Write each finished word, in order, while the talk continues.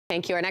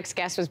Thank you. Our next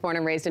guest was born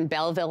and raised in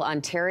Belleville,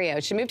 Ontario.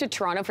 She moved to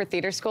Toronto for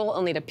theatre school,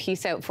 only to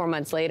peace out 4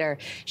 months later.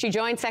 She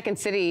joined Second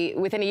City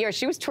within a year.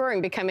 She was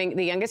touring, becoming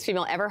the youngest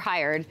female ever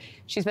hired.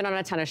 She's been on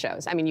a ton of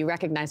shows. I mean, you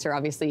recognize her,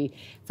 obviously,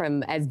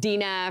 as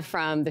Dina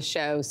from the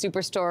show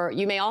Superstore.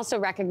 You may also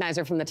recognize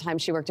her from the time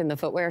she worked in the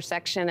footwear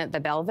section at the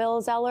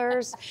Belleville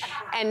Zellers.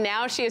 And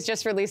now she has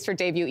just released her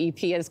debut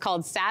EP. It's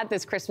called Sad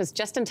This Christmas,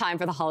 just in time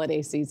for the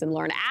holiday season.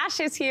 Lauren Ash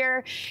is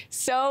here.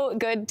 So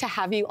good to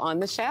have you on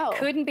the show.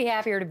 Couldn't be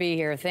happier to be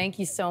here. Thank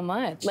you so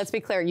much. Let's be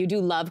clear, you do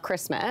love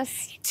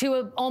Christmas. To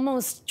an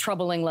almost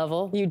troubling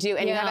level. You do,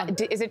 and yeah. you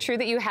have is it true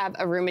that you have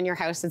a room in your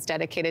house that's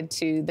dedicated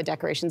to the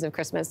decorations of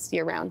Christmas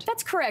year-round?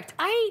 That's correct.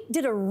 I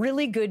did a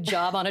really good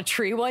job on a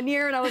tree one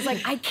year, and I was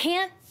like, I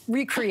can't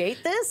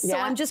recreate this, so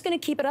I'm just gonna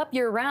keep it up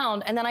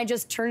year-round. And then I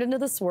just turned into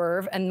the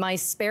Swerve, and my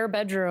spare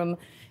bedroom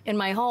in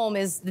my home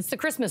it's the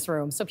Christmas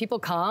room. So people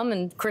come,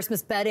 and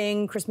Christmas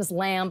bedding, Christmas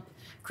lamp,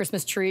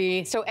 Christmas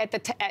tree. So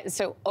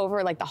so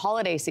over like the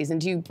holiday season,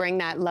 do you bring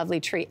that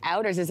lovely tree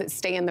out, or does it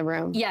stay in the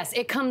room? Yes,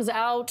 it comes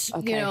out,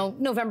 you know,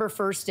 November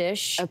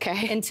 1st-ish.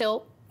 Okay.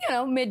 Until, you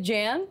know,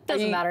 mid-Jan.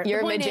 Doesn't matter.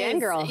 You're a mid-Jan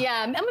girl.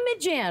 Yeah, I'm a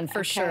mid-Jan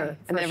for sure.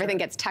 And then everything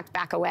gets tucked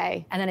back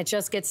away. And then it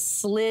just gets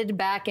slid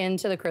back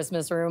into the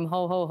Christmas room.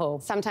 Ho, ho, ho.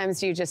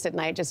 Sometimes you just at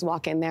night just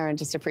walk in there and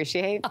just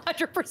appreciate?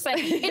 100%.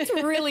 It's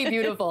really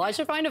beautiful. I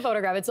should find a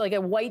photograph. It's like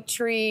a white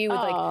tree with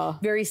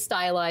like very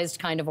stylized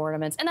kind of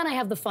ornaments. And then I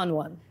have the fun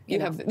one. You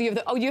have you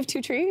have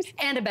 2 trees?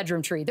 And a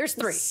bedroom tree. There's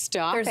 3.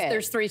 Stop it.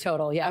 There's 3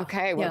 total, yeah.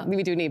 Okay, well,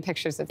 we do need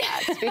pictures of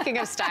that. Speaking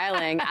of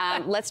styling,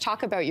 let's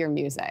talk about your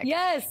music.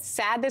 Yes.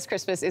 Sad This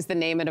Christmas is the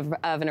name of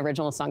an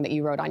original song that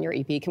you wrote on your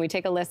EP. Can we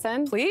take a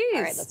listen? Please.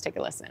 All right, let's take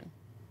a listen.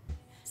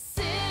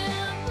 Simply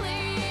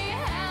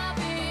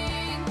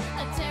having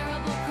a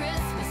terrible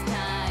Christmas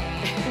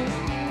night.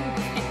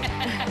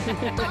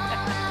 All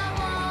I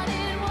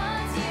wanted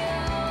was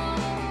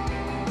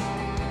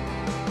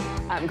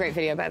you. Great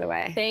video, by the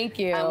way. Thank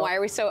you. Why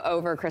are we so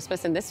over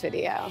Christmas in this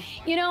video?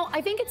 You know,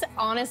 I think it's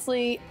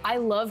honestly, I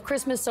love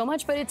Christmas so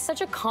much, but it's such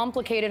a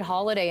complicated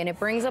holiday, and it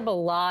brings up a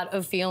lot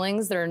of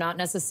feelings that are not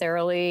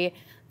necessarily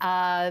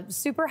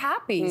super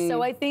happy.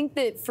 So I think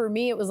that for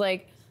me, it was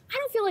like, I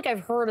don't feel like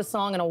I've heard a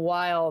song in a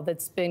while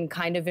that's been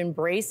kind of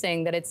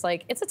embracing that it's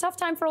like, it's a tough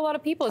time for a lot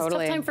of people. It's a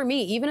tough time for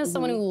me. Even as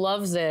someone who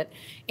loves it,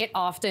 it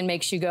often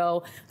makes you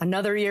go,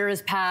 another year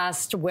has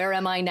passed, where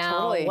am I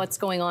now? What's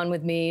going on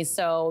with me?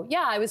 So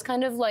yeah, it was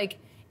kind of like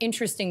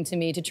interesting to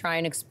me to try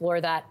and explore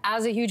that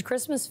as a huge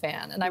Christmas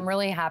fan. And I'm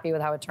really happy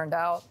with how it turned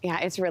out. Yeah,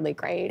 it's really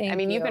great. Thank I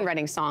mean, you. you've been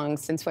writing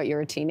songs since what, you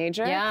were a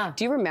teenager? Yeah.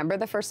 Do you remember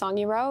the first song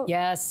you wrote?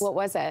 Yes. What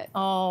was it?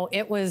 Oh,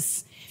 it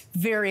was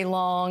very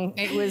long.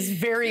 It was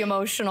very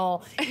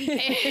emotional.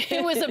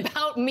 It was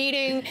about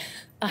meeting,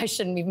 I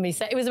shouldn't even be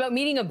saying, it was about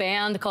meeting a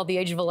band called The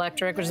Age of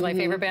Electric, which is my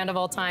favorite band of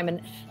all time.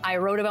 And I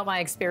wrote about my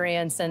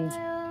experience, and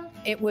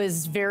it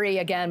was very,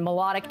 again,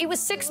 melodic. It was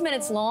 6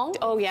 minutes long.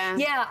 Oh, yeah.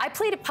 Yeah, I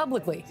played it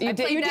publicly. You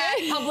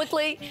did?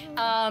 Publicly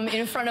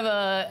in front of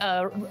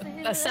a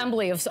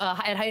assembly of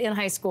in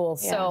high school.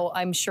 Yeah. So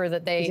I'm sure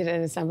that they did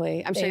an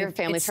assembly. I'm sure your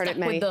family's heard it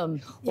many. With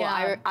them. Well,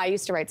 yeah. I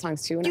used to write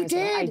songs too when I was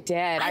did? I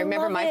did. I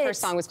remember my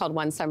first song was called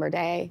One Summer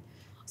Day.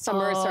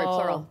 Sorry,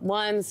 plural.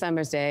 One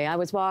summer's day, I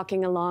was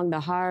walking along the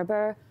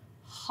harbor.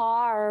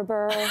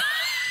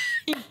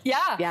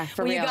 Yeah,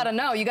 for real. You gotta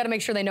know. You gotta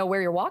make sure they know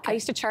where you're walking. I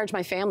used to charge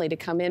my family to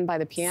come in by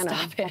the piano.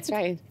 Stop it. That's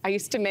right. I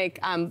used to make...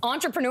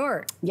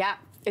 Entrepreneur. Yeah.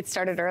 It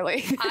started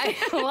early. I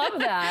love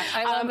that.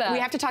 I love that. We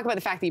have to talk about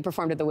the fact that you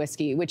performed at the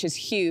Whiskey, which is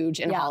huge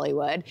in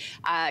Hollywood.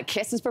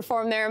 Kiss has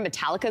performed there.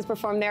 Metallica's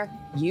performed there.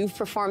 You've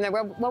performed there.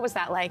 What was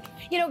that like?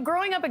 You know,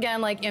 growing up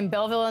again, like in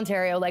Belleville,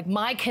 Ontario, like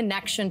my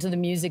connection to the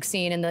music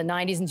scene in the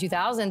 90s and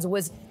 2000s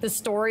was the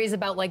stories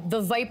about like the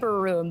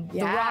Viper Room,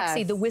 the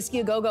Roxy, the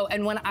Whiskey A Go-Go.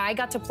 And when I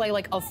got to play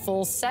like a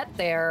full set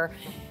there,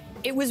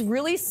 it was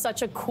really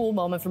such a cool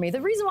moment for me.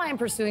 The reason why I'm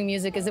pursuing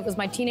music is it was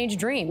my teenage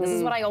dream. This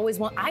is what I always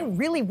want. I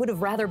really would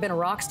have rather been a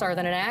rock star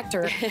than an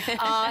actor.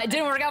 It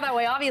didn't work out that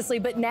way, obviously,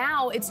 but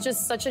now it's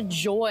just such a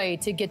joy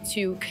to get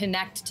to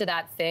connect to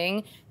that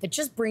thing that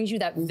just brings you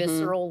that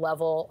visceral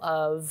level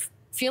of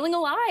feeling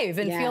alive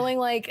and feeling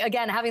like,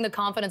 again, having the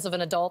confidence of an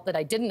adult that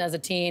I didn't as a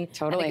teen.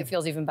 Totally. I think it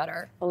feels even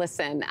better. Well,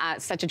 listen,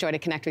 such a joy to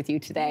connect with you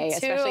today,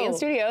 especially in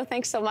studio.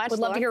 Thanks so much. Would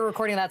love to hear a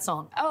recording of that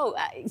song. Oh,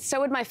 so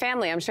would my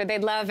family. I'm sure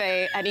they'd love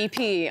an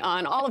EP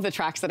on all of the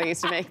tracks that I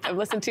used to make. I've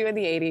listened to in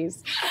the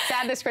 80s.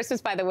 Sad This Christmas,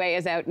 by the way,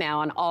 is out now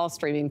on all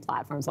streaming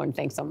platforms. Lauren,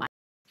 thanks so much.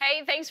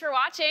 Hey, thanks for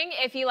watching.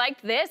 If you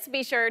liked this,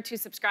 be sure to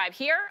subscribe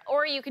here,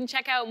 or you can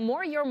check out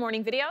more Your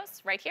Morning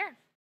videos right here.